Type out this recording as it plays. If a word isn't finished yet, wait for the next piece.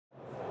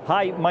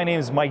Hi, my name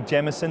is Mike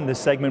Jamieson, the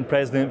segment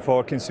president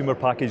for Consumer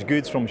Packaged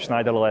Goods from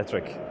Schneider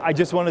Electric. I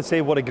just want to say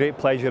what a great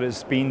pleasure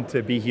it's been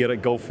to be here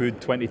at Gulfood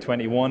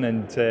 2021,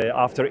 and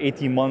after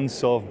 18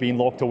 months of being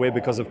locked away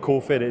because of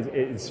COVID,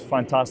 it's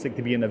fantastic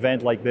to be in an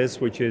event like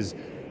this, which has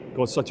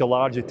got such a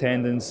large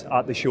attendance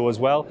at the show as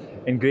well,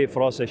 and great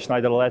for us at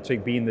Schneider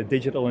Electric being the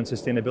digital and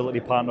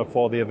sustainability partner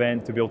for the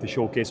event to be able to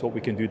showcase what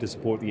we can do to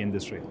support the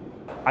industry.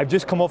 I've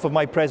just come off of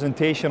my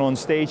presentation on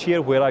stage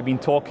here where I've been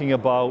talking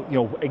about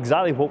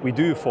exactly what we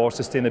do for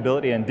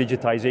sustainability and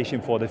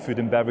digitization for the food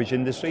and beverage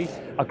industry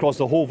across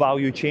the whole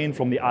value chain,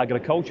 from the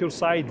agriculture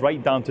side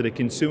right down to the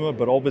consumer,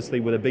 but obviously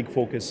with a big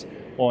focus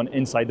on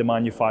inside the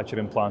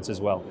manufacturing plants as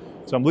well.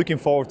 So I'm looking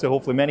forward to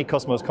hopefully many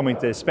customers coming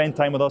to spend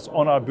time with us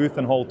on our booth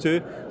in Hall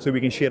 2 so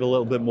we can share a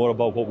little bit more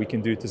about what we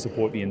can do to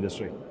support the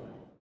industry.